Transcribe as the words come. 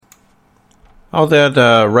How'd that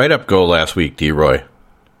write-up go last week, D-Roy?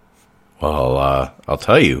 Well, I'll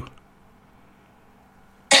tell you.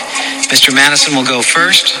 Mr. Madison will go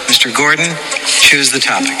first. Mr. Gordon, choose the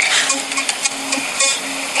topic.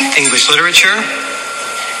 English literature,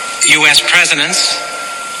 U.S. presidents,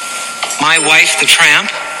 My Wife the Tramp,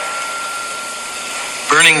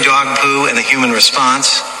 burning dog poo and the human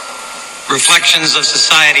response, reflections of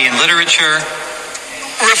society and literature,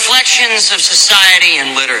 reflections of society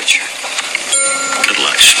and literature. Good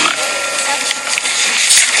luck, Schmuck.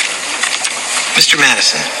 Mr.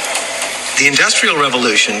 Madison, the Industrial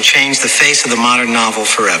Revolution changed the face of the modern novel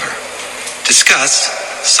forever. Discuss,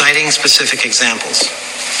 citing specific examples.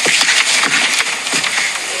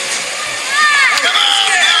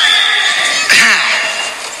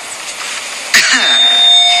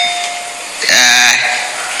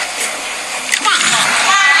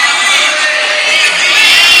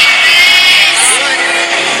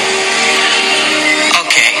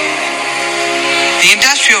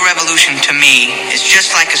 Revolution to me is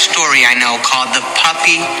just like a story I know called The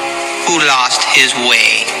Puppy Who Lost His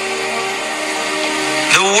Way.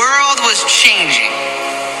 The world was changing,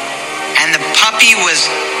 and the puppy was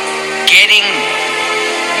getting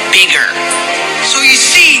bigger. So you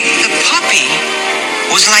see, the puppy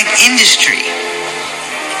was like industry,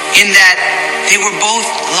 in that they were both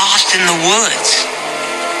lost in the woods.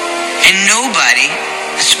 And nobody,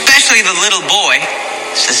 especially the little boy,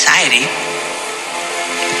 society,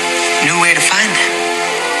 knew where to find them.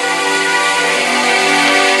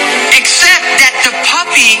 Except that the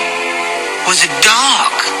puppy was a dog.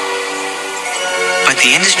 But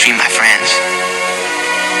the industry, my friends,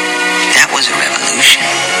 that was a revolution.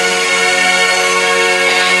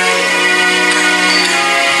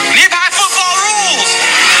 Nearby football rules!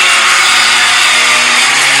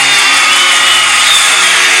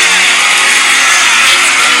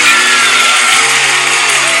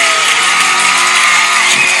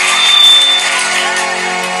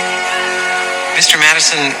 Mr.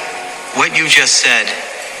 Madison, what you just said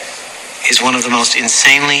is one of the most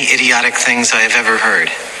insanely idiotic things I have ever heard.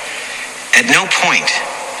 At no point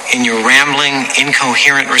in your rambling,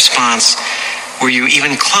 incoherent response were you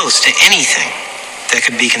even close to anything that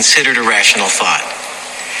could be considered a rational thought.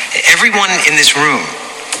 Everyone in this room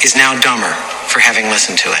is now dumber for having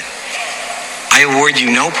listened to it. I award you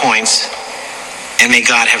no points, and may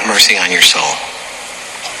God have mercy on your soul.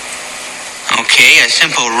 Okay, a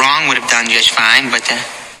simple wrong would have done just fine, but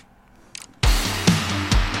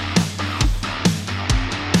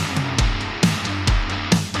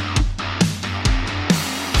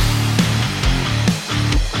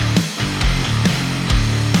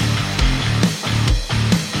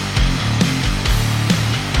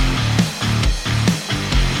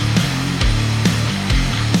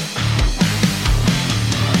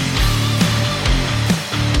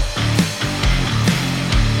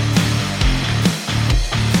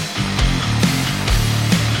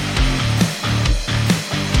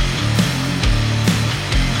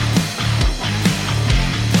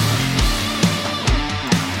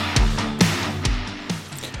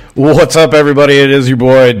What's up, everybody? It is your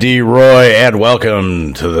boy, D-Roy, and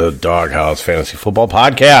welcome to the Dawghouse Fantasy Football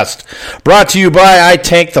Podcast, brought to you by I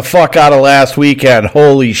tanked the fuck out of last weekend.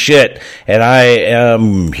 Holy shit. And I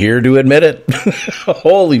am here to admit it.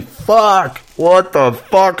 Holy fuck. What the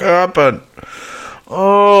fuck happened?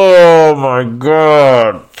 Oh, my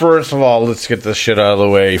God. First of all, let's get this shit out of the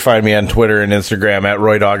way. You find me on Twitter and Instagram at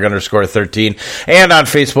RoyDog_13, and on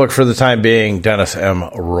Facebook for the time being, Dennis M.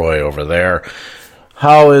 Roy over there.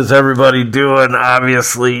 How is everybody doing?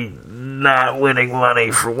 Obviously, not winning money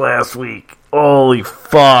for last week. Holy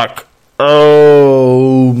fuck.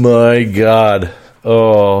 Oh, my God.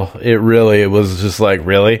 Oh, it was just like,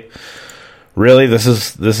 really? Really? This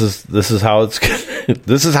is how it's,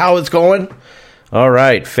 this is how it's going? All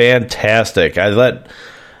right. Fantastic. Plain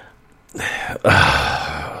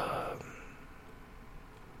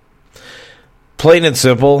and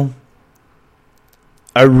simple,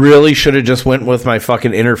 I really should have just went with my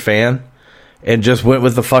fucking inner fan and just went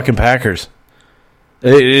with the fucking Packers.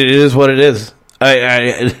 It is what it is.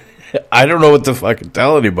 I don't know what to fucking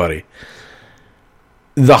tell anybody.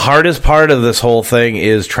 The hardest part of this whole thing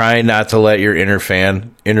is trying not to let your inner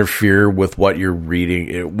fan interfere with what you're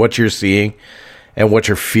reading, what you're seeing, and what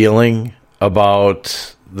you're feeling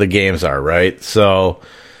about the games are, right? So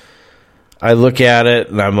I look at it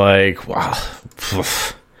and I'm like, wow.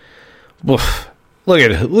 Look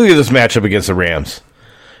at this matchup against the Rams.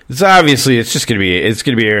 It's obviously it's going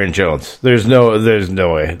to be Aaron Jones. There's no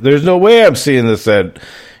way I'm seeing this that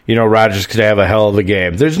Rodgers could have a hell of a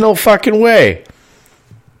game. There's no fucking way.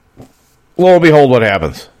 Lo and behold, what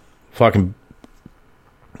happens? Fucking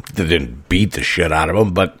they didn't beat the shit out of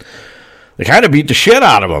them, but they kind of beat the shit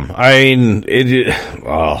out of them. I mean,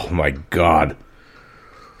 oh my God.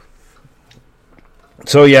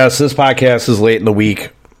 So yes, this podcast is late in the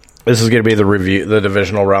week. This is going to be the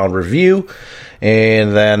divisional round review,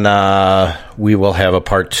 and then we will have a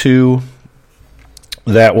part 2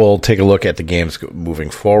 that will take a look at the games moving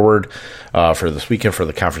forward for this weekend for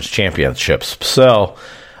the conference championships. So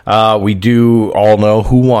we do all know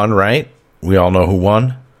who won, right? We all know who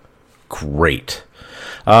won. Great.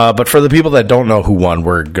 But for the people that don't know who won,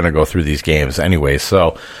 we're going to go through these games anyway.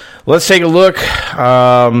 So let's take a look,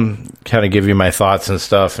 kind of give you my thoughts and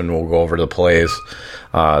stuff, and we'll go over the plays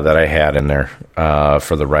that I had in there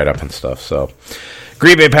for the write-up and stuff. So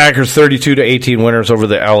Green Bay Packers 32-18 winners over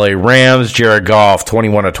the LA Rams. Jared Goff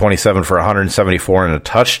 21-27 for 174 and a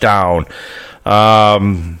touchdown.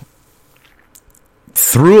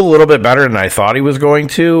 Threw a little bit better than I thought he was going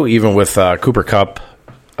to, even with Cooper Kupp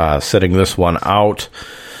sitting this one out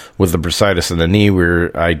with the bursitis in the knee.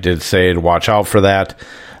 I did say to watch out for that.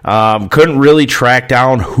 Couldn't really track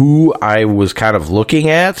down who I was kind of looking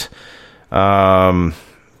at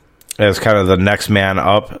as kind of the next man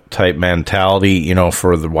up type mentality,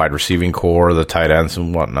 for the wide receiving core, the tight ends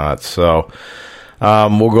and whatnot. So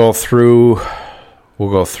we'll go through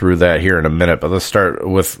that here in a minute. But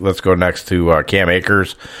let's go next to Cam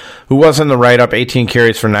Akers, who was in the write-up, 18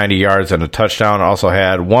 carries for 90 yards and a touchdown. Also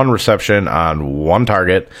had 1 reception on 1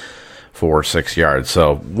 target for 6 yards.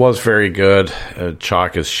 So was very good.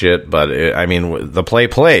 Chalk as shit, but the play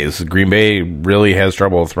plays. Green Bay really has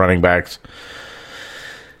trouble with running backs.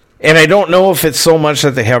 And I don't know if it's so much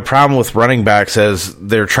that they have a problem with running backs as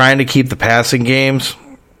they're trying to keep the passing games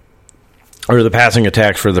or the passing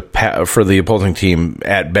attacks for the opposing team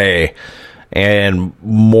at bay, and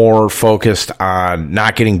more focused on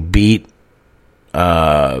not getting beat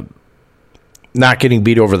over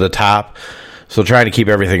the top. So trying to keep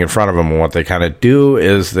everything in front of them. And what they kind of do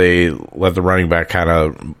is they let the running back kind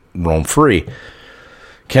of roam free.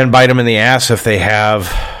 Can bite them in the ass if they have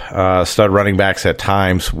stud running backs at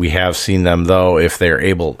times. We have seen them, though, if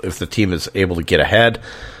the team is able to get ahead,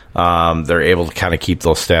 they're able to kind of keep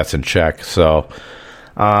those stats in check. So,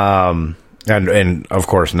 and of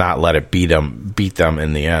course, not let it beat them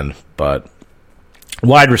in the end. But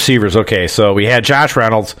wide receivers, okay. So we had Josh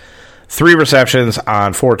Reynolds, 3 receptions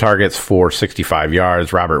on 4 targets for 65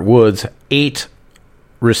 yards. Robert Woods, 8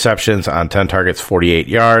 receptions on 10 targets, 48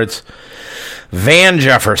 yards. Van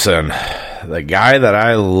Jefferson, the guy that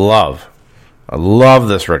I love. I love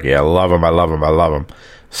this rookie. I love him.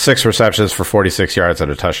 6 receptions for 46 yards and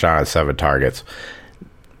a touchdown on 7 targets.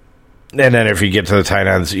 And then if you get to the tight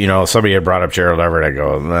ends, somebody had brought up Gerald Everett. I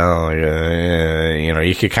go, well,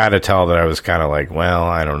 you could kind of tell that I was kind of like, well,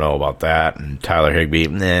 I don't know about that. And Tyler Higbee,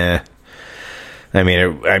 nah.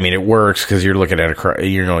 It works because you're looking at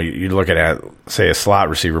you're looking at, say, a slot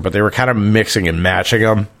receiver, but they were kind of mixing and matching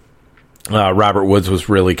them. Robert Woods was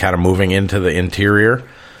really kind of moving into the interior.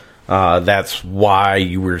 That's why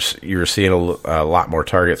you were seeing a lot more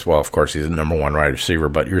targets. Well, of course, he's the number 1 wide receiver,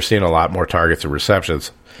 but you're seeing a lot more targets and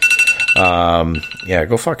receptions. Yeah,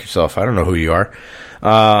 go fuck yourself. I don't know who you are.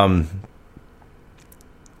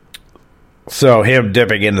 So him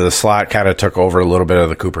dipping into the slot kind of took over a little bit of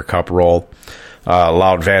the Cooper Kupp role.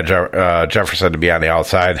 Allowed Van Jefferson to be on the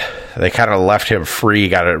outside. They kind of left him free,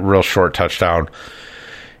 got a real short touchdown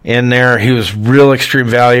in there. He was real extreme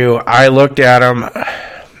value. I looked at him,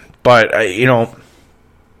 but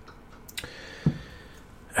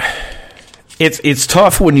it's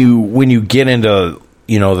tough when you get into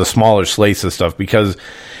the smaller slates and stuff, because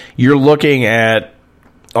you're looking at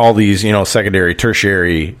all these secondary,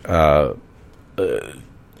 tertiary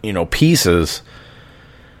pieces.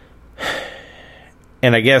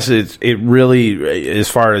 And I guess it really, as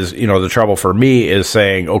far as, the trouble for me is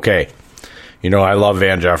saying, okay, I love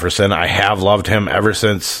Van Jefferson. I have loved him ever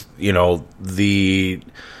since, the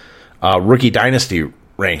rookie dynasty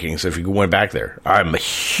rankings, if you went back there. I'm a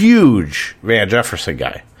huge Van Jefferson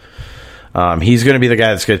guy. He's going to be the guy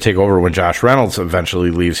that's going to take over when Josh Reynolds eventually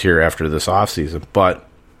leaves here after this offseason. But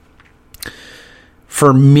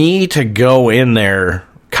for me to go in there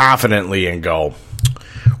confidently and go,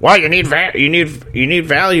 well, you need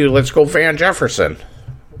value. Let's go Van Jefferson.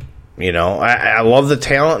 I love the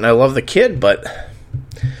talent and I love the kid, but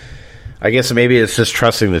I guess maybe it's just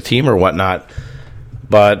trusting the team or whatnot.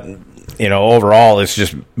 But overall, it's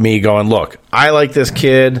just me going, look, I like this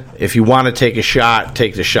kid. If you want to take a shot,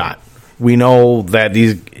 take the shot. We know that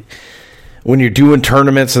when you're doing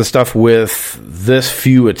tournaments and stuff with this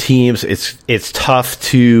few of teams, it's tough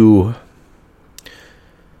to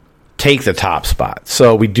take the top spot.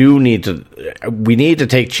 So we need to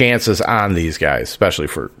take chances on these guys, especially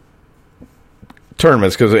for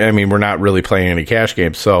tournaments, because I mean we're not really playing any cash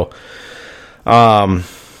games. So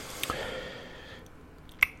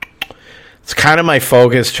it's kind of my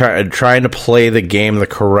focus, trying to play the game the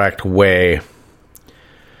correct way,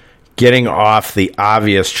 getting off the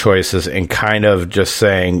obvious choices and kind of just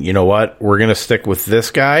saying, you know what, we're going to stick with this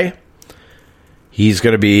guy. He's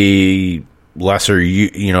going to be lesser,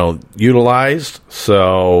 utilized.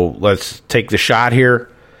 So let's take the shot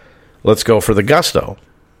here. Let's go for the gusto.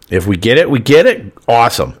 If we get it, we get it.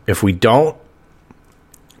 Awesome. If we don't,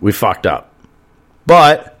 we fucked up.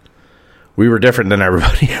 But we were different than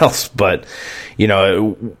everybody else. But,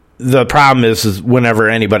 the problem is whenever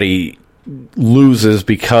anybody loses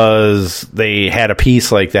because they had a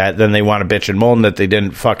piece like that, then they want to bitch and moan that they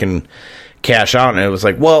didn't fucking cash out. And it was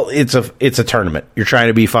like, well, it's a tournament. You're trying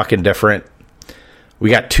to be fucking different. We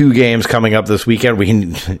got 2 games coming up this weekend. We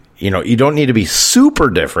can, you don't need to be super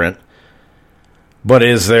different, but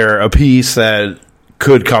is there a piece that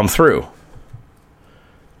could come through?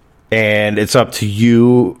 And it's up to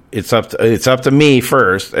you. It's up to me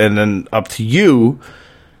first, and then up to you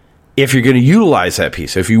if you're going to utilize that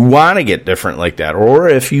piece. If you want to get different like that, or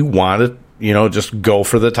if you want to, just go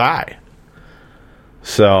for the tie.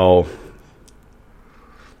 So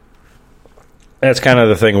that's kind of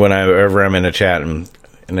the thing whenever I'm in a chat and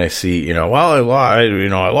I see, well, I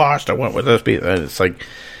lost. I went with this piece. And it's like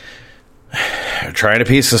trying to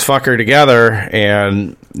piece this fucker together,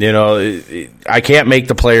 and I can't make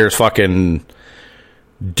the players fucking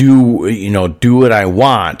do what I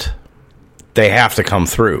want. They have to come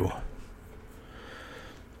through.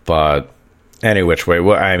 But any which way,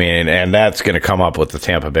 and that's going to come up with the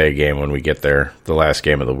Tampa Bay game when we get there, the last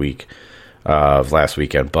game of the week of last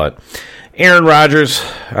weekend. But Aaron Rodgers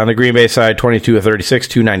on the Green Bay side, 22 of 36,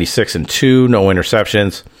 296 and 2, no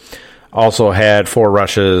interceptions. Also had 4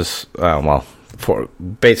 rushes,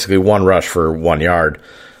 basically 1 rush for 1 yard,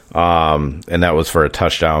 and that was for a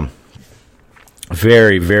touchdown.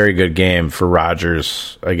 Very, very good game for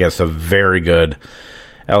Rodgers against a very good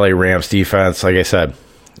LA Rams defense. Like I said,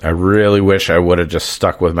 I really wish I would have just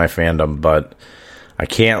stuck with my fandom, but I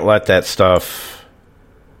can't let that stuff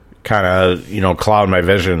kind of, cloud my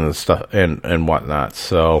vision and stuff and whatnot.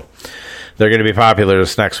 So they're going to be popular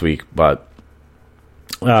this next week. But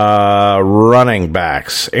running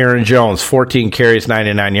backs, Aaron Jones, 14 carries,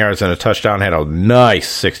 99 yards and a touchdown, had a nice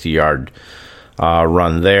 60-yard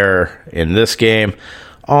run there in this game.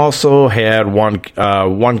 Also had one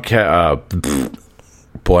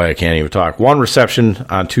reception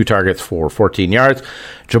on 2 targets for 14 yards.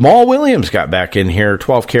 Jamal Williams got back in here,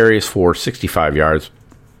 12 carries for 65 yards.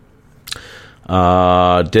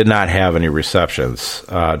 Did not have any receptions.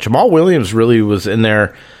 Jamal Williams really was in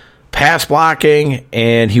there pass blocking,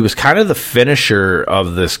 and he was kind of the finisher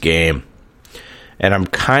of this game. And I'm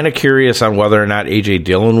kind of curious on whether or not A.J.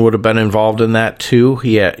 Dillon would have been involved in that too.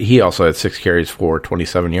 He also had 6 carries for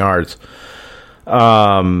 27 yards.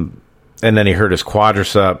 And then he hurt his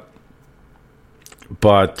quadricep.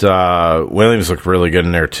 But Williams looked really good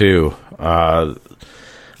in there too.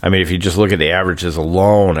 If you just look at the averages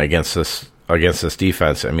alone against this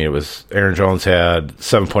defense, it was Aaron Jones had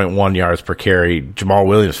 7.1 yards per carry, Jamal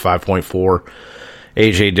Williams 5.4,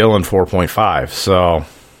 A.J. Dillon 4.5. So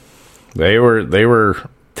they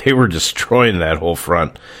were destroying that whole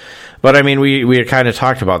front. But we had kind of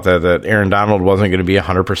talked about that Aaron Donald wasn't going to be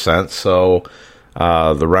 100%. So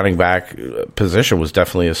the running back position was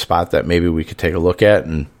definitely a spot that maybe we could take a look at.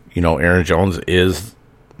 And Aaron Jones is,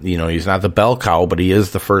 he's not the bell cow, but he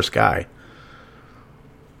is the first guy.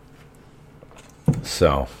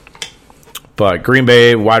 So, but Green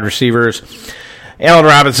Bay wide receivers, Allen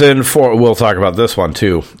Robinson, we'll talk about this one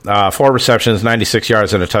too. 4 receptions, 96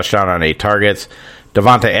 yards and a touchdown on 8 targets.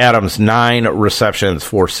 Devonta Adams, 9 receptions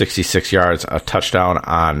for 66 yards, a touchdown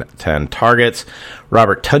on 10 targets.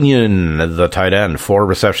 Robert Tonyan, the tight end, 4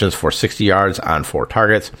 receptions for 60 yards on 4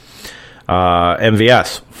 targets.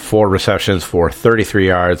 MVS, 4 receptions for 33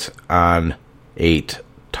 yards on 8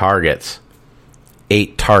 targets.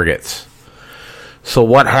 8 targets. So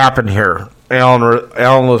what happened here?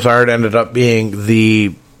 Allen Lazard ended up being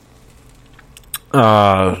the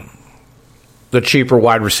cheaper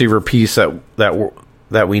wide receiver piece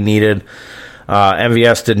that we needed.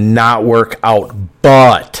 MVS did not work out,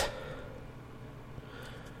 but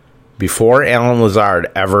before Allen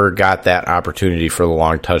Lazard ever got that opportunity for the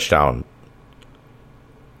long touchdown,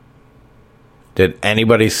 did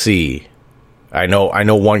anybody see? I know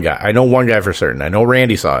one guy. I know one guy for certain. I know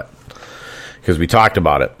Randy saw it because we talked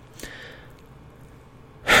about it.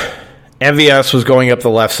 MVS was going up the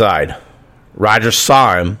left side. Rodgers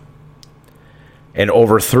saw him and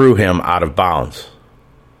overthrew him out of bounds.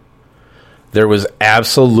 There was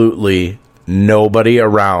absolutely nobody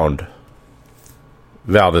around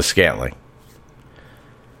Valdez-Scantling.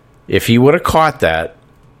 If he would have caught that,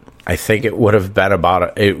 I think it would have been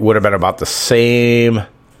about the same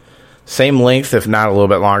length, if not a little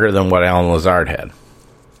bit longer, than what Alan Lazard had.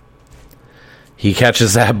 He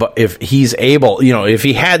catches that, but if he's able, if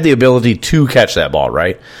he had the ability to catch that ball,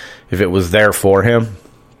 right? If it was there for him,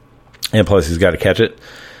 and plus he's got to catch it,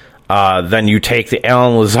 then you take the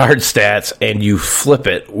Alan Lazard stats and you flip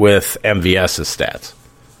it with MVS's stats.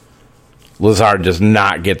 Lazard does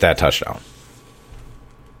not get that touchdown.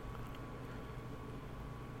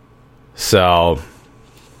 So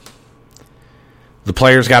the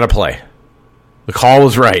player's got to play. The call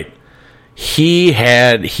was right. He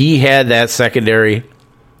had that secondary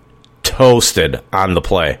toasted on the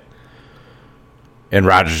play, and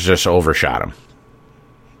Rodgers just overshot him.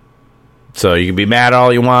 So you can be mad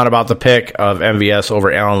all you want about the pick of MVS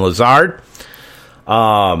over Alan Lazard,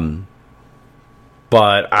 but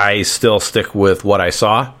I still stick with what I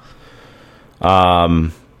saw.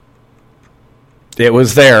 It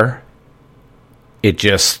was there. It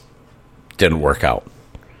just didn't work out.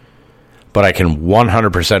 But I can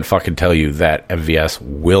 100% fucking tell you that MVS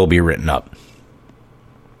will be written up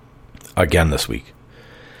again this week.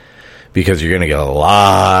 Because you're going to get a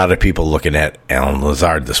lot of people looking at Alan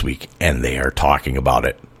Lazard this week, and they are talking about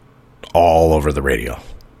it all over the radio.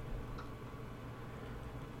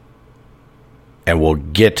 And we'll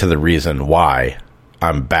get to the reason why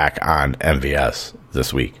I'm back on MVS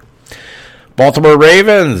this week. Baltimore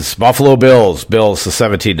Ravens, Buffalo Bills. Bills the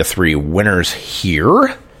 17-3 winners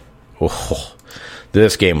here. Oh,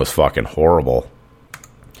 this game was fucking horrible.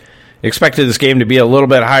 Expected this game to be a little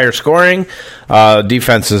bit higher scoring.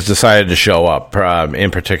 Defenses decided to show up, in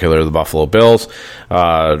particular the Buffalo Bills.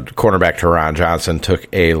 Cornerback Teron Johnson took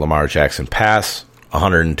a Lamar Jackson pass,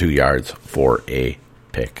 102 yards for a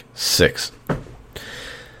pick six.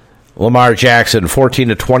 Lamar Jackson,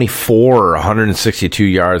 14-24, 162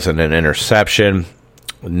 yards and an interception.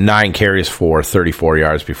 9 carries for 34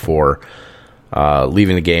 yards before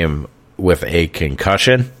leaving the game with a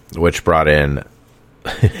concussion, which brought in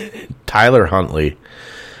Tyler Huntley,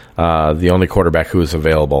 the only quarterback who was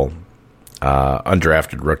available,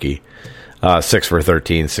 undrafted rookie. 6 for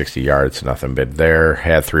 13, 60 yards, nothing big there.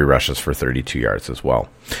 Had 3 rushes for 32 yards as well.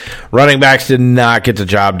 Running backs did not get the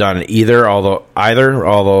job done either,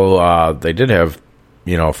 although they did have, a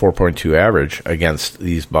 4.2 average against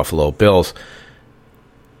these Buffalo Bills.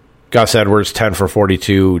 Gus Edwards, 10 for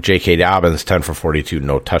 42. J.K. Dobbins, 10 for 42,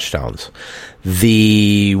 no touchdowns.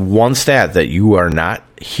 The one stat that you are not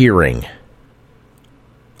hearing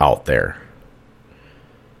out there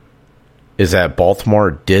is that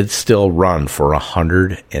Baltimore did still run for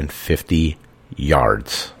 150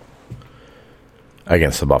 yards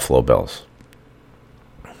against the Buffalo Bills.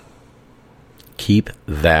 Keep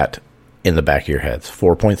that in the back of your heads.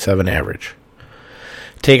 4.7 average.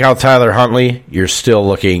 Take out Tyler Huntley, you're still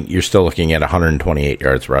looking at 128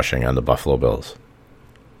 yards rushing on the Buffalo Bills.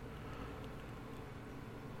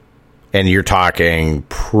 And you're talking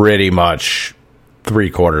pretty much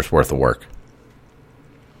 3 quarters worth of work.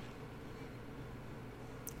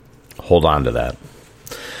 Hold on to that.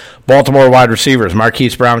 Baltimore wide receivers.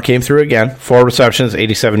 Marquise Brown came through again. 4 receptions,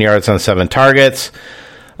 87 yards on 7 targets.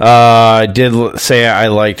 I did say I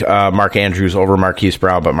liked Mark Andrews over Marquise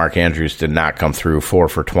Brown, but Mark Andrews did not come through. 4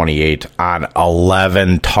 for 28 on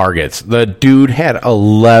 11 targets. The dude had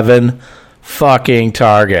 11 fucking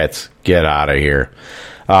targets. Get out of here.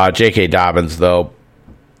 J.K. Dobbins, though,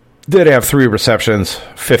 did have 3 receptions,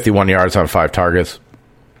 51 yards on 5 targets.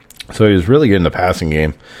 So he was really good in the passing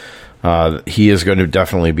game. He is going to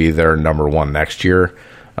definitely be their number 1 next year.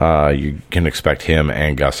 You can expect him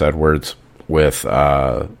and Gus Edwards with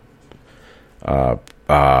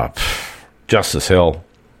Justice Hill,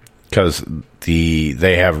 because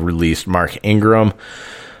they have released Mark Ingram,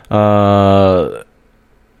 and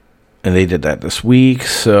they did that this week.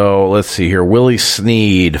 So let's see here. Willie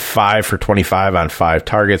Snead, 5 for 25 on 5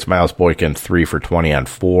 targets. Miles Boykin, 3 for 20 on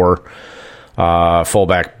 4.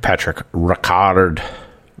 Fullback Patrick Ricard,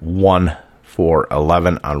 1 for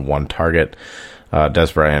 11 on 1 target. Des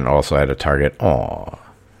Bryant also had a target.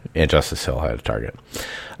 And Justice Hill had a target.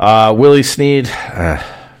 Willie Snead,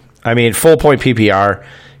 full point PPR,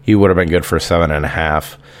 he would have been good for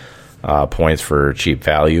 7.5 points for cheap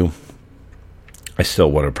value. I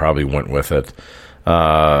still would have probably went with it.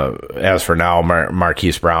 As for now,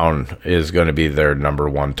 Marquise Brown is going to be their number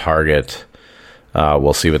 1 target.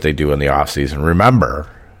 We'll see what they do in the offseason. Remember,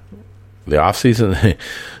 The offseason,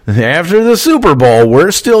 after the Super Bowl,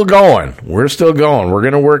 we're still going. We're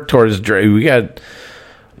going to work towards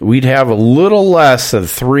we'd have a little less than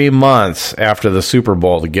 3 months after the Super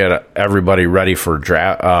Bowl to get everybody ready for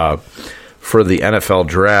for the NFL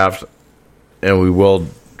draft, and we will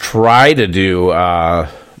try to do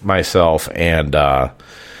myself and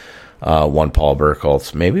one Paul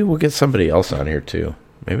Burkholz. Maybe we'll get somebody else on here too.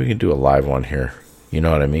 Maybe we can do a live one here. You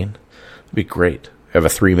know what I mean? It'd be great. Have a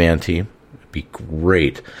 3-man team. It'd be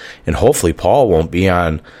great, and hopefully Paul won't be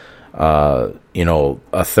on. Be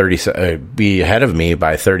ahead of me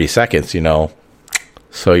by 30 seconds,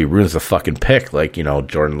 so he ruins the fucking pick like,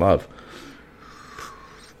 Jordan Love.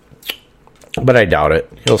 But I doubt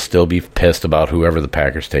it. He'll still be pissed about whoever the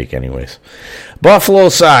Packers take anyways. Buffalo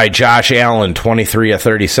side, Josh Allen, 23 of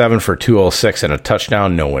 37 for 206 and a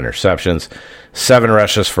touchdown, no interceptions, 7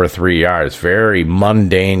 rushes for 3 yards. Very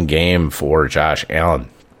mundane game for Josh Allen.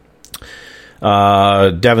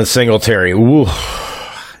 Devin Singletary, ooh.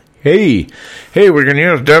 Hey, we're going to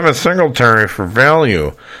use Devin Singletary for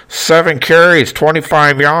value. 7 carries,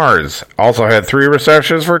 25 yards. Also had 3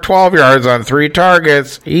 receptions for 12 yards on 3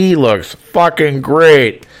 targets. He looks fucking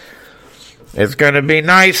great. It's going to be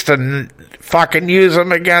nice to fucking use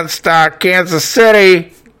him against Kansas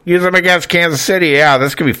City. Use him against Kansas City. Yeah,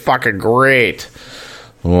 this could be fucking great.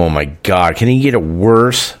 Oh, my God. Can he get a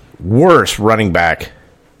worse running back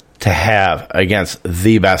to have against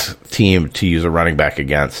the best team to use a running back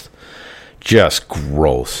against? Just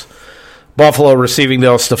gross. Buffalo receiving,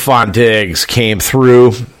 though, Stephon Diggs came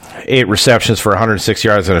through. 8 receptions for 106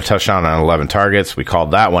 yards and a touchdown on 11 targets. We called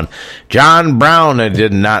that one. John Brown I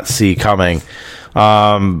did not see coming, but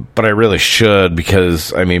I really should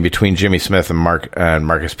because, between Jimmy Smith and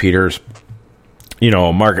Marcus Peters,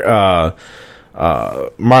 Marlon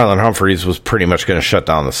Humphreys was pretty much going to shut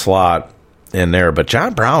down the slot in there. But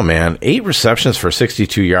John Brown, man, 8 receptions for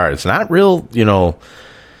 62 yards. Not real,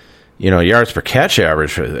 yards per catch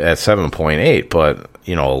average at 7.8, but,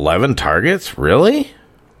 11 targets? Really?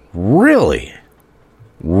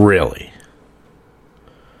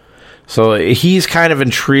 So he's kind of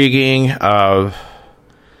intriguing.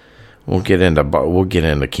 We'll get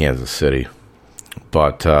into Kansas City.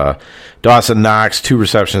 But Dawson Knox, 2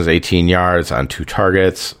 receptions, 18 yards on 2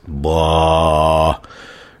 targets. Blah.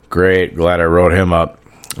 Great. Glad I wrote him up.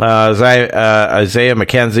 Isaiah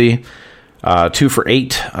McKenzie, 2 for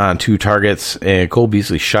 8 on 2 targets, and Cole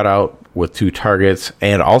Beasley shut out with 2 targets,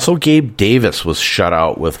 and also Gabe Davis was shut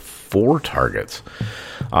out with 4 targets.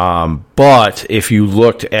 But if you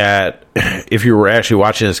were actually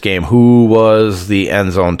watching this game, who was the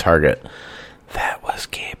end zone target? That was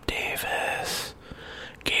Gabriel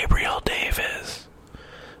Davis.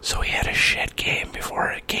 So he had a shit game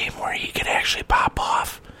before a game where he could actually pop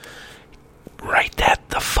off. Write that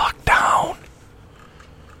the fuck down.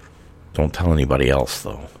 Don't tell anybody else,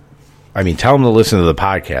 though. Tell them to listen to the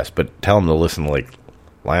podcast, but tell them to listen to,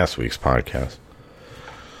 last week's podcast.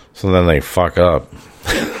 So then they fuck up.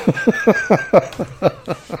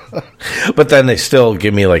 But then they still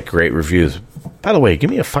give me, great reviews. By the way, give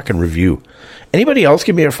me a fucking review. Anybody else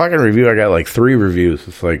give me a fucking review? I got, 3 reviews.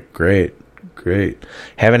 It's great.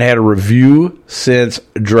 Haven't had a review since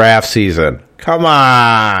draft season. Come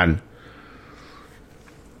on.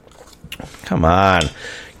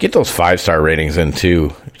 Get those 5-star ratings in,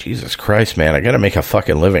 too. Jesus Christ, man. I got to make a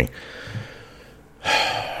fucking living.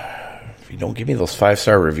 If you don't give me those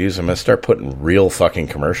 5-star reviews, I'm going to start putting real fucking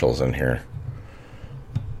commercials in here.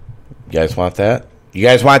 You guys want that?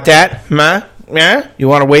 Huh? Yeah? You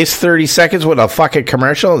want to waste 30 seconds with a fucking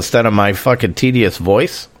commercial instead of my fucking tedious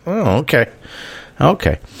voice? Oh, okay.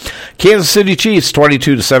 Kansas City Chiefs,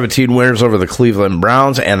 22-17 winners over the Cleveland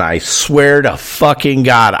Browns, and I swear to fucking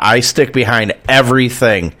God, I stick behind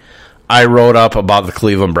everything I wrote up about the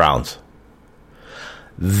Cleveland Browns.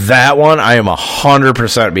 That one, I am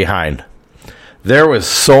 100% behind. There was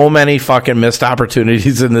so many fucking missed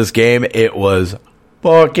opportunities in this game. It was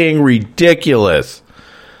fucking ridiculous.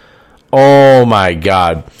 Oh, my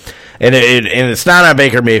God. And it's not on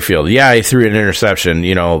Baker Mayfield. Yeah, he threw an interception,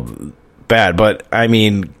 bad, but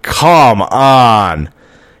come on,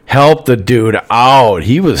 help the dude out.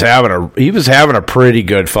 He was having a pretty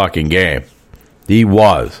good fucking game. He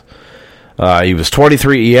was. He was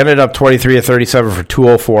 23. He ended up 23 of 37 for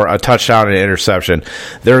 204, a touchdown and an interception.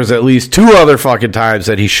 There was at least 2 other fucking times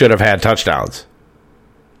that he should have had touchdowns.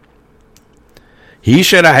 He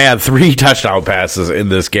should have had 3 touchdown passes in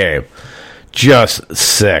this game. Just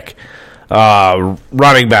sick.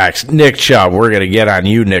 Running backs, Nick Chubb. We're going to get on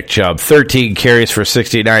you, Nick Chubb. 13 carries for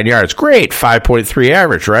 69 yards. Great. 5.3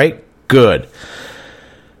 average, right? Good.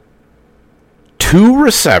 2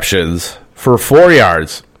 receptions for 4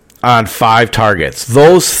 yards on 5 targets.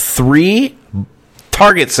 Those 3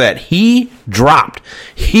 targets that he dropped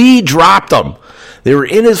them. They were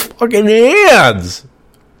in his fucking hands.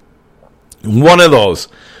 One of those,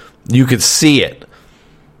 you could see it.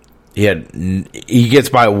 He gets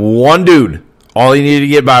by one dude. All he needed to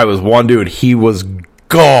get by was one dude. He was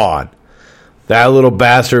gone. That little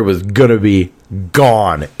bastard was going to be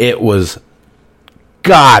gone. It was,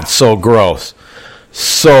 God, so gross.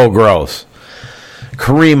 So gross.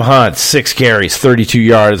 Kareem Hunt, 6 carries, 32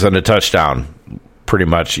 yards and a touchdown. Pretty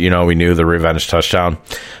much, we knew the revenge touchdown.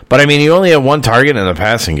 But, he only had 1 target in the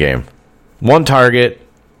passing game. 1 target,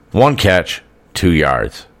 1 catch, 2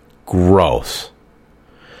 yards. Gross.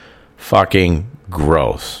 Fucking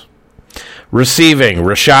gross. Receiving,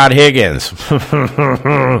 Rashad Higgins.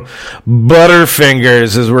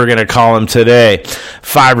 Butterfingers, as we're going to call him today.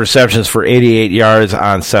 5 receptions for 88 yards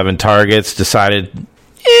on 7 targets. Decided,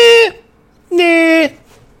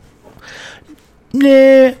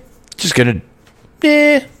 just going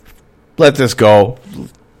to, let this go.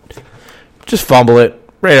 Just fumble it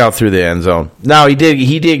right out through the end zone. Now he did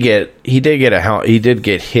get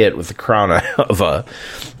hit with the crown of a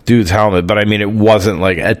dude's helmet, but it wasn't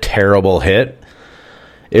like a terrible hit.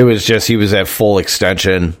 It was just he was at full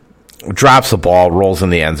extension, drops the ball, rolls in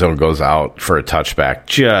the end zone, goes out for a touchback.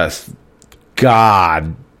 Just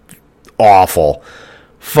god awful,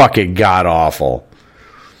 fucking god awful.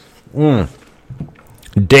 David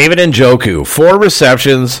Njoku, 4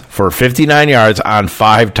 receptions for 59 yards on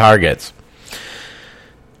 5 targets.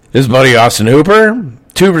 His buddy Austin Hooper,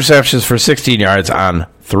 2 receptions for 16 yards on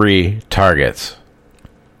 3 targets.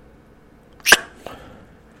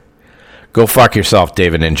 Go fuck yourself,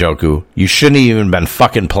 David Njoku. You shouldn't have even been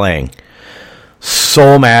fucking playing.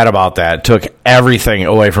 So mad about that. Took everything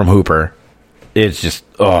away from Hooper. It's just,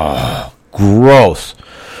 gross.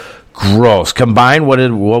 Gross. Combined,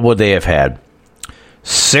 what would they have had?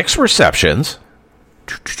 6 receptions,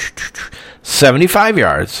 75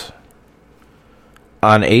 yards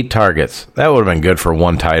on 8 targets. That would have been good for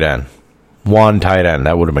 1 tight end. 1 tight end.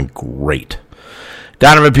 That would have been great.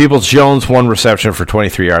 Donovan Peoples-Jones, 1 reception for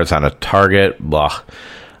 23 yards on a target. Blah.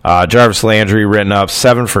 Jarvis Landry written up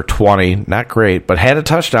 7 for 20. Not great, but had a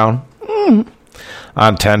touchdown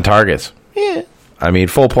on 10 targets. Yeah.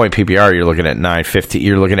 Full point PPR, you're looking at 9.50.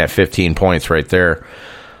 You're looking at 15 points right there.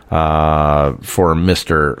 For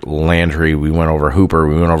Mr. Landry. We went over Hooper,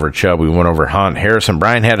 we went over Chubb, we went over Hunt. Harrison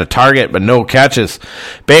Bryant had a target, but no catches.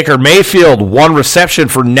 Baker Mayfield, 1 reception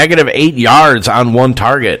for -8 yards on 1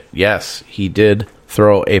 target. Yes, he did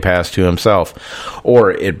throw a pass to himself.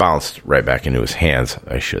 Or it bounced right back into his hands,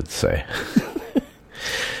 I should say.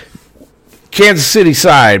 Kansas City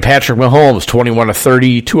side, Patrick Mahomes, 21 of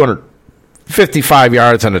 30, 255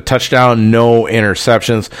 yards and a touchdown, no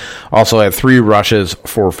interceptions. Also had 3 rushes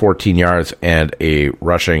for 14 yards and a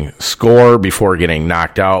rushing score before getting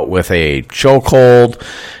knocked out with a chokehold,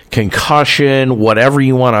 concussion, whatever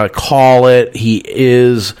you want to call it. He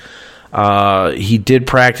did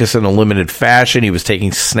practice in a limited fashion. He was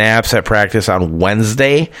taking snaps at practice on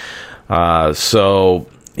Wednesday. So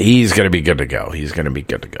he's going to be good to go.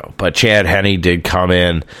 But Chad Henne did come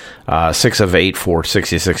in 6 of 8 for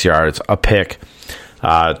 66 yards, a pick,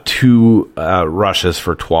 2 rushes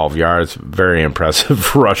for 12 yards. Very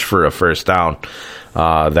impressive rush for a first down.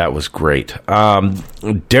 That was great.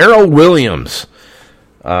 Darrell Williams.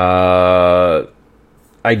 I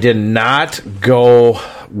did not go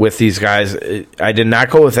with these guys. I did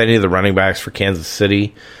not go with any of the running backs for Kansas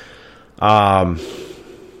City. I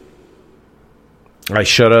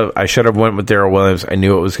should have went with Darrell Williams. I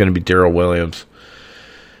knew it was going to be Darrell Williams.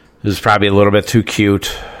 It was probably a little bit too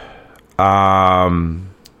cute. Darrell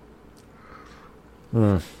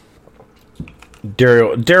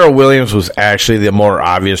Williams was actually the more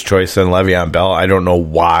obvious choice than Le'Veon Bell. I don't know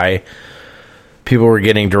why people were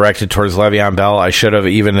getting directed towards Le'Veon Bell. I should have,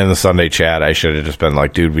 even in the Sunday chat, I should have just been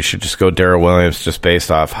like, dude, we should just go Darrell Williams just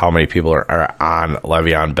based off how many people are on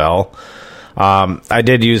Le'Veon Bell. I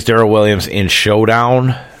did use Darrell Williams in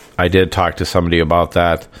Showdown. I did talk to somebody about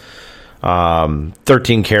that.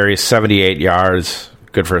 13 carries, 78 yards.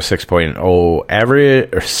 Good for a 6.0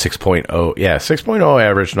 average, or 6.0, yeah, 6.0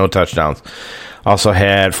 average, no touchdowns. Also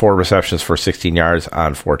had 4 receptions for 16 yards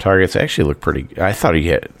on 4 targets. Actually looked pretty, I thought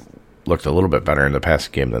he looked a little bit better in the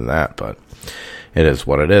past game than that, but it is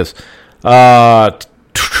what it is.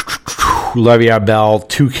 Le'Veon Bell,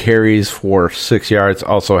 2 carries for 6 yards.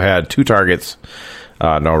 Also had 2 targets,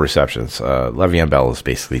 no receptions. Le'Veon Bell is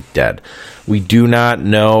basically dead. We do not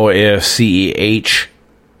know if CEH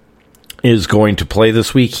is going to play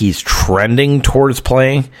this week. He's trending towards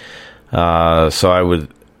playing. So I would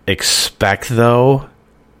expect, though,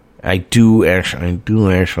 I do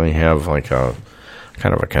actually have like a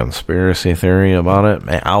kind of a conspiracy theory about it.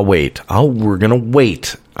 Man, I'll wait. We're gonna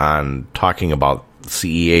wait on talking about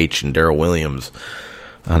CEH and Darrell Williams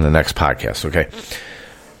on the next podcast. Okay.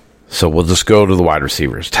 So we'll just go to the wide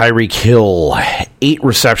receivers. Tyreek Hill, 8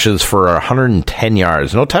 receptions for 110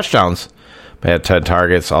 yards, no touchdowns, but had 10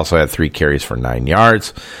 targets. Also had 3 carries for 9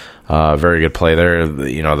 yards. Very good play there.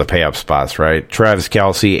 The pay-up spots, right? Travis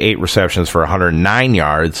Kelce, 8 receptions for 109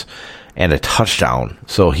 yards and a touchdown.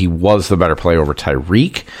 So he was the better play over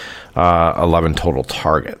Tyreek. 11 total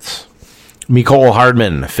targets. Mecole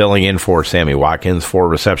Hardman filling in for Sammy Watkins, 4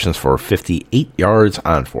 receptions for 58 yards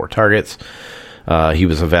on 4 targets. He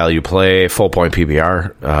was a value play, full point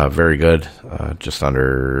PPR. Very good. Just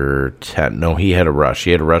under 10. No, he had a rush.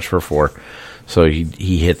 He had a rush for 4. So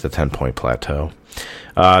he hit the 10-point plateau.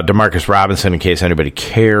 Demarcus Robinson, in case anybody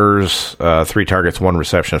cares, 3 targets, 1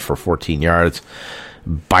 reception for 14 yards.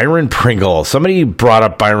 Byron Pringle. Somebody brought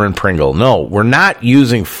up Byron Pringle. No, we're not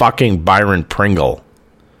using fucking Byron Pringle.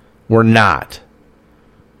 We're not.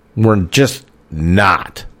 We're just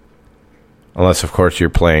not. Unless, of course, you're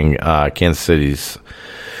playing Kansas City's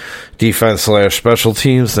defense / special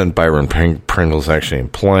teams, then Byron Pringle's actually in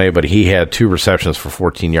play. But he had 2 receptions for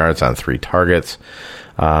 14 yards on 3 targets.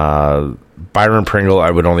 Byron Pringle, I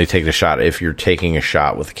would only take the shot if you're taking a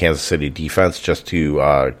shot with the Kansas City defense just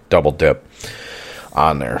to double dip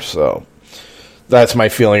on there. So that's my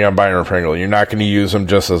feeling on Byron Pringle. You're not going to use him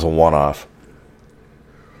just as a one-off.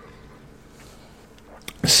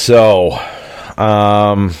 So,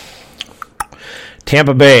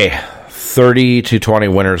 Tampa Bay,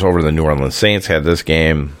 30-20 winners over the New Orleans Saints. Had this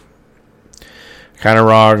game kind of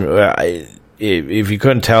wrong. If you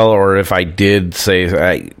couldn't tell, or if I did say,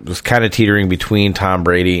 I was kind of teetering between Tom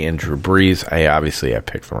Brady and Drew Brees. I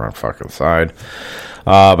picked the wrong fucking side.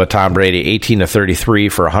 But Tom Brady,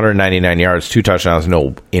 18-33 for 199 yards, 2 touchdowns,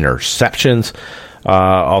 no interceptions.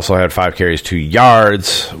 Also had 5 carries, 2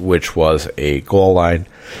 yards, which was a goal line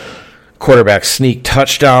quarterback sneak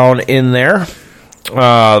touchdown in there.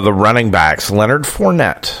 The running backs, Leonard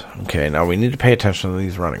Fournette. Okay, now we need to pay attention to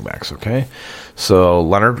these running backs, okay? So,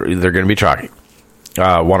 Leonard, they're going to be chalky.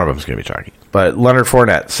 One of them is going to be chalky. But Leonard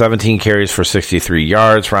Fournette, 17 carries for 63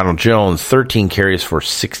 yards. Ronald Jones, 13 carries for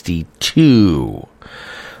 62.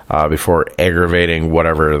 Before aggravating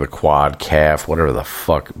whatever the quad calf, whatever the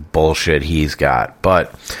fuck bullshit he's got.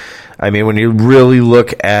 But, I mean, when you really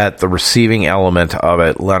look at the receiving element of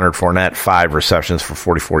it, Leonard Fournette, 5 receptions for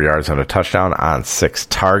 44 yards and a touchdown on 6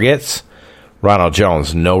 targets. Ronald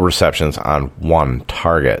Jones, no receptions on 1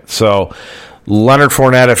 target. So, Leonard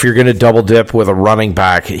Fournette, if you're going to double dip with a running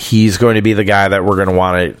back, he's going to be the guy that we're going to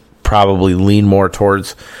want to probably lean more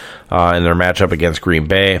towards in their matchup against Green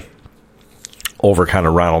Bay over kind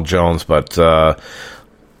of Ronald Jones, but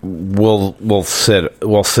we'll sit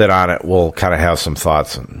on it. We'll kind of have some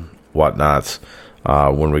thoughts and whatnots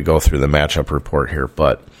when we go through the matchup report here.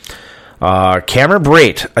 But Cameron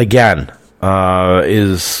Brate again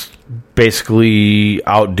is basically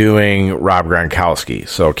outdoing Rob Gronkowski.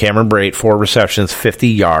 So Cameron Brate, 4 receptions, 50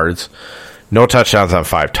 yards, no touchdowns on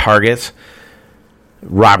 5 targets.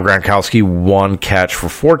 Rob Gronkowski, 1 catch for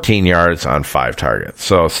 14 yards on 5 targets.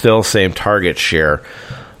 So still same target share.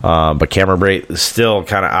 But Cameron Brate is still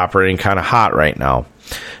kind of operating kind of hot right now.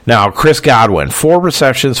 Now, Chris Godwin, 4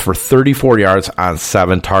 receptions for 34 yards on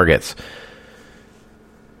 7 targets.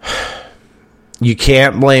 You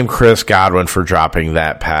can't blame Chris Godwin for dropping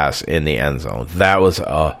that pass in the end zone. That was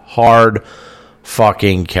a hard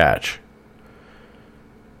fucking catch.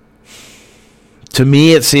 To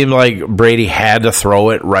me, it seemed like Brady had to throw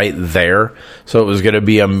it right there, so it was going to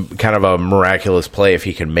be a kind of a miraculous play if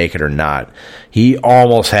he could make it or not. He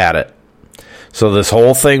almost had it. So this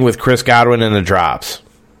whole thing with Chris Godwin and the drops,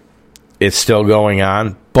 it's still going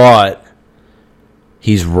on, but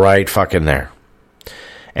he's right fucking there.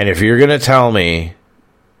 And if you're going to tell me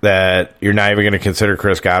that you're not even going to consider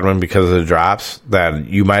Chris Godwin because of the drops, then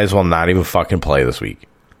you might as well not even fucking play this week.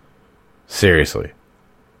 Seriously.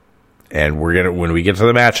 And when we get to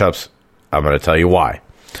the matchups, I'm going to tell you why.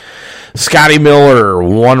 Scotty Miller,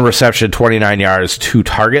 1 reception, 29 yards, 2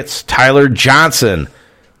 targets. Tyler Johnson,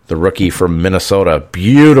 the rookie from Minnesota,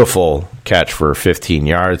 beautiful catch for 15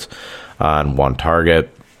 yards on 1 target.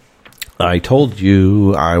 I told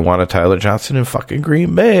you I wanted Tyler Johnson in fucking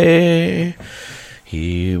Green Bay.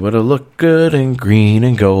 He would have looked good in green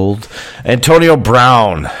and gold. Antonio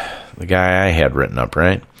Brown, the guy I had written up,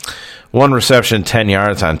 right? 1 reception, 10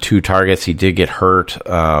 yards on 2 targets. He did get hurt,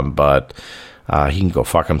 but he can go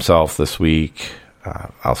fuck himself this week.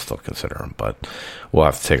 I'll still consider him, but we'll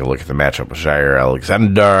have to take a look at the matchup with Jair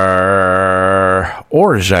Alexander.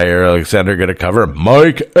 Or is Jair Alexander going to cover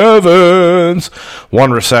Mike Evans?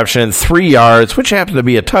 1 reception, 3 yards, which happened to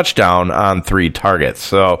be a touchdown on 3 targets.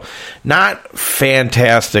 So not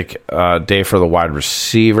fantastic day for the wide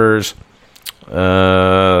receivers,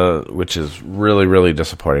 which is really, really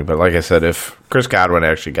disappointing. But like I said, if Chris Godwin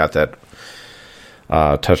actually got that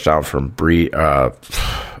touchdown from Brady,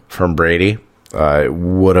 it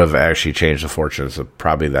would have actually changed the fortunes of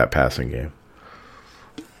probably that passing game.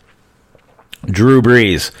 Drew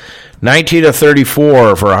Brees,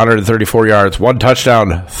 19-34 for 134 yards, 1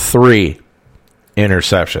 touchdown, 3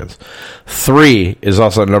 interceptions. 3 is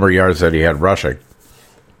also the number of yards that he had rushing.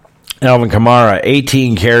 Alvin Kamara,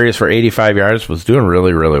 18 carries for 85 yards, was doing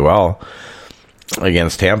really, really well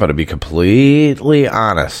against Tampa, to be completely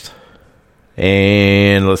honest.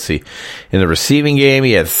 And let's see. In the receiving game,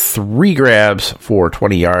 he had 3 grabs for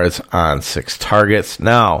 20 yards on 6 targets.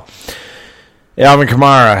 Now, Alvin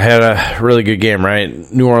Kamara had a really good game,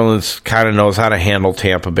 right? New Orleans kind of knows how to handle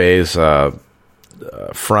Tampa Bay's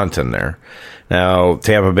front in there. Now,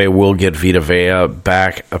 Tampa Bay will get Vita Vea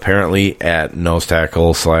back, apparently, at nose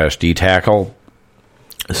tackle / D tackle.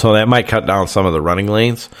 So that might cut down some of the running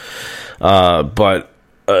lanes. But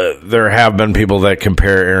there have been people that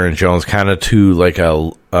compare Aaron Jones kind of to like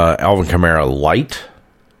a Alvin Kamara light.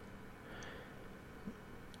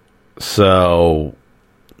 So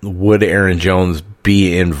would Aaron Jones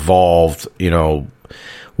be involved?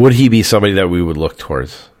 Would he be somebody that we would look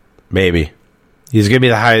towards? Maybe. He's going to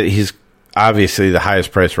be he's obviously the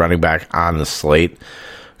highest priced running back on the slate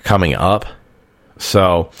coming up.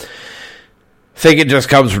 So I think it just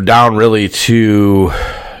comes down really to,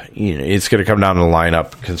 it's going to come down to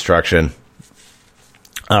lineup construction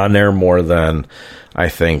on there more than, I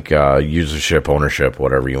think, usership, ownership,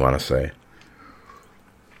 whatever you want to say.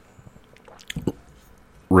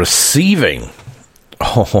 Receiving.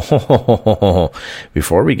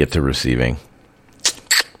 Before we get to receiving,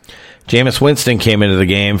 Jameis Winston came into the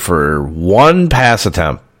game for 1 pass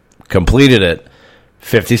attempt, completed it,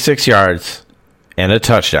 56 yards, and a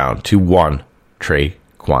touchdown to 1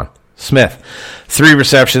 Traquan Smith. 3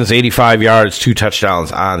 receptions, 85 yards, 2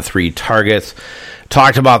 touchdowns on 3 targets.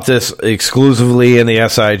 Talked about this exclusively in the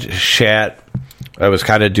SI chat. I was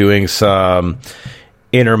kind of doing some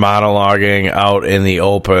inner monologuing out in the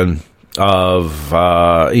open of,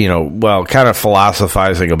 kind of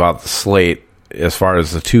philosophizing about the slate as far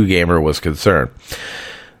as the 2-gamer was concerned.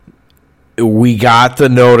 We got the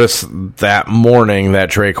notice that morning that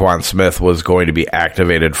Traquan Smith was going to be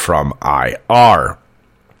activated from IR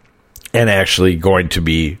and actually going to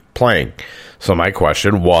be playing. So my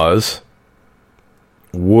question was,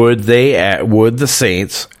 would the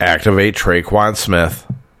Saints activate Traquan Smith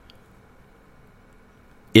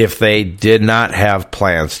if they did not have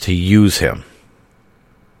plans to use him?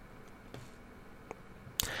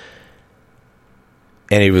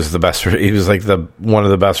 And he was the best. He was like one of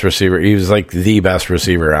the best receiver. He was like the best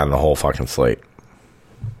receiver on the whole fucking slate.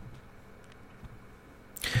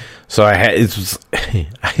 So I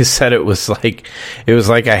said it was like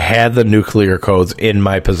I had the nuclear codes in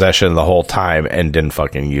my possession the whole time and didn't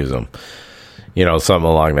fucking use them. Something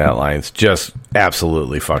along that lines. Just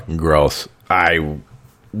absolutely fucking gross. I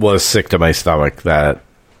was sick to my stomach that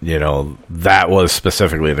that was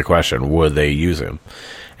specifically the question. Would they use him?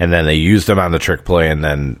 And then they used him on the trick play, and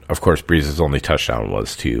then, of course, Breeze's only touchdown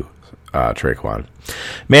was to Traquan.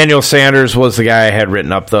 Manuel Sanders was the guy I had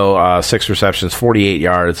written up, though. 6 receptions, 48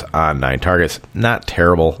 yards on 9 targets. Not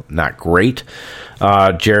terrible, not great.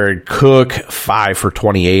 Jared Cook, 5 for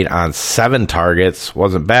 28 on 7 targets.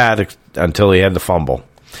 Wasn't bad until he had the fumble.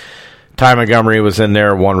 Ty Montgomery was in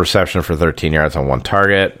there, 1 reception for 13 yards on 1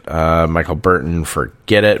 target. Michael Burton,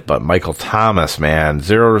 forget it. But Michael Thomas, man,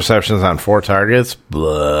 0 receptions on 4 targets.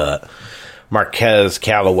 Blah. Marquez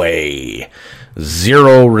Callaway,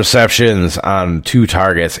 0 receptions on 2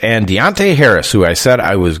 targets. And Deontay Harris, who I said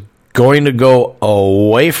I was going to go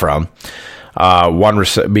away from,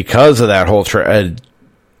 because of that whole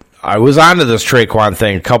I was onto this Traquan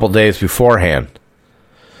thing a couple days beforehand.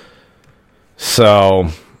 So,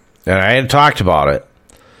 and I had talked about it.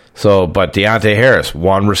 So, but Deontay Harris,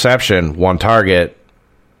 1 reception, 1 target,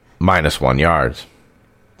 -1 yards.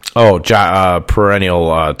 Oh,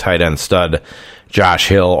 perennial tight end stud Josh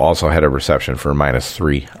Hill also had a reception for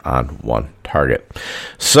 -3 on 1 target.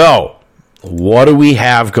 So, what do we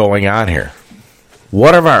have going on here?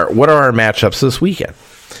 What are our matchups this weekend?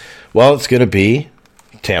 Well, it's going to be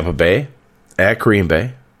Tampa Bay at Green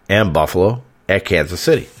Bay and Buffalo at Kansas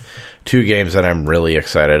City. 2 games that I'm really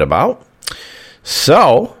excited about.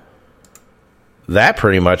 So, that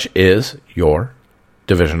pretty much is your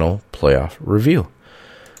divisional playoff review.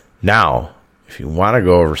 Now, if you want to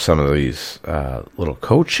go over some of these little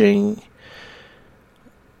coaching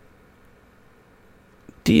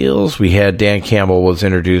deals, we had Dan Campbell was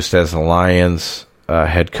introduced as the Lions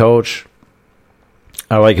head coach.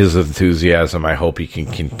 I like his enthusiasm. I hope he can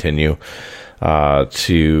continue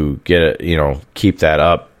to get it, keep that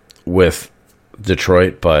up with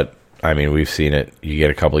Detroit. But I mean, we've seen it. You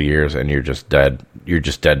get a couple of years and you're just dead. You're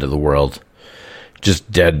just dead to the world.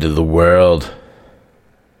 Just dead to the world.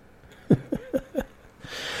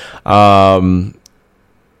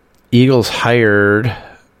 Eagles hired,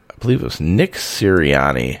 I believe it was Nick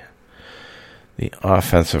Sirianni, the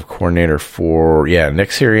offensive coordinator Nick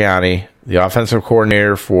Sirianni, the offensive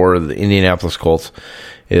coordinator for the Indianapolis Colts,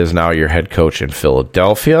 is now your head coach in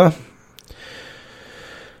Philadelphia.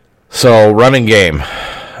 So, running game.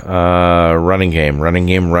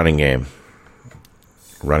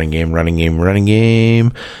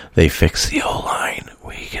 They fixed the O-line.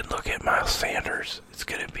 We can look at Miles Sanders. It's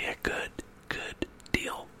going to be a good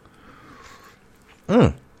deal.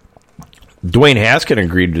 Dwayne Haskins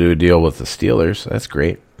agreed to do a deal with the Steelers. That's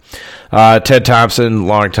great. Ted Thompson,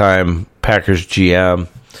 longtime Packers GM.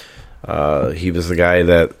 He was the guy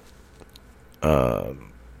that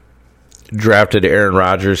drafted Aaron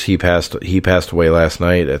Rodgers. He passed away last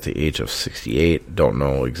night at the age of 68. Don't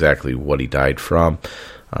know exactly what he died from,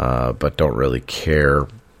 but don't really care.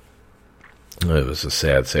 It was a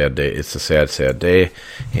sad day. It's a sad day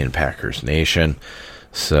in Packers Nation.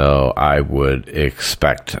 So I would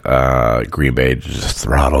expect Green Bay to just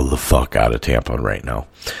throttle the fuck out of Tampa right now.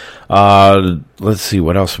 Let's see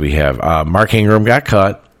what else we have. Mark Ingram got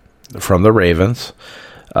cut from the Ravens.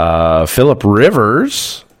 Phillip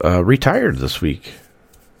Rivers retired this week.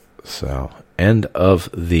 So end of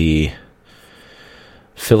the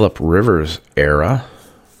Phillip Rivers era,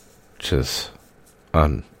 which is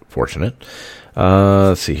unfortunate.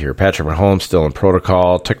 Let's see here. Patrick Mahomes still in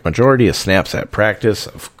protocol. Took majority of snaps at practice.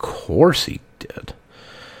 Of course he did.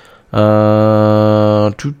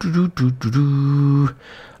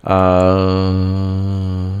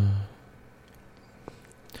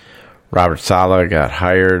 Robert Saleh got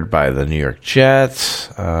hired by the New York Jets.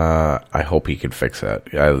 I hope he can fix that.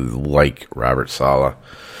 I like Robert Saleh.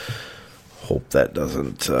 Hope that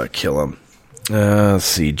doesn't kill him. Let's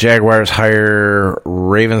see. Jaguars hire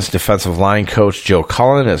Ravens defensive line coach Joe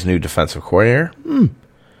Cullen as new defensive coordinator.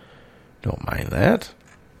 Don't mind that.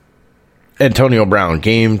 Antonio Brown,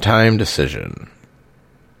 game time decision.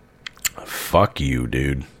 Fuck you,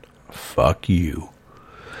 dude. Fuck you.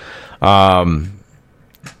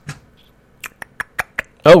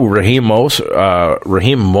 Raheem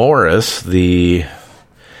Morris, the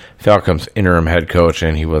Falcons interim head coach,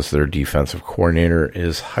 and he was their defensive coordinator,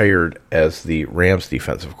 is hired as the Rams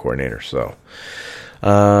defensive coordinator. So,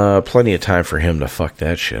 plenty of time for him to fuck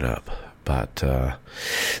that shit up. But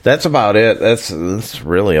that's about it. That's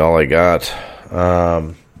really all I got.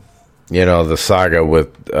 The saga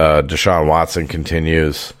with Deshaun Watson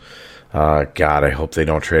continues. God, I hope they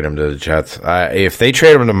don't trade him to the Jets. If they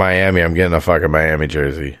trade him to Miami, I'm getting a fucking Miami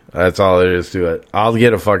jersey. That's all there is to it. I'll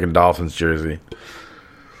get a fucking Dolphins jersey.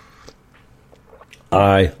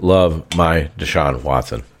 I love my Deshaun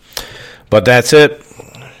Watson. But that's it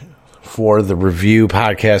for the review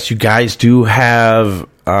podcast. You guys do have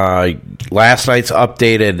last night's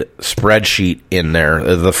updated spreadsheet in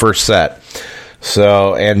there, the first set.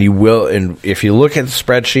 So, and if you look at the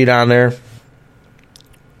spreadsheet on there,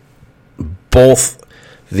 both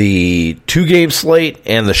the 2-game slate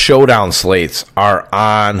and the showdown slates are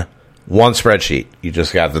on one spreadsheet. You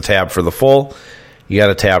just got the tab for the full. You got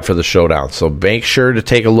a tab for the showdown. So make sure to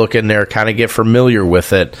take a look in there, kind of get familiar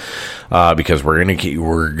with it, because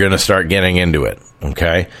we're gonna start getting into it.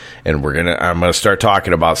 Okay, and I'm gonna start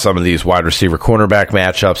talking about some of these wide receiver cornerback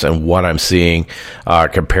matchups and what I'm seeing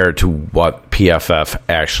compared to what PFF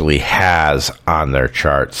actually has on their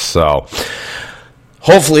charts. So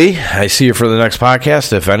hopefully I see you for the next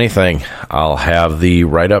podcast. If anything, I'll have the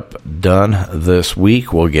write-up done this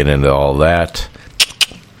week. We'll get into all that.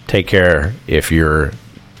 Take care if you're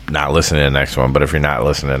not listening to the next one. But if you're not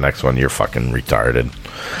listening to the next one, you're fucking retarded.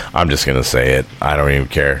 I'm just going to say it. I don't even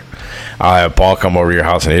care. I'll have Paul come over to your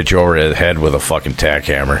house and hit you over the head with a fucking tack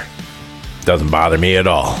hammer. Doesn't bother me at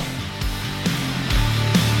all.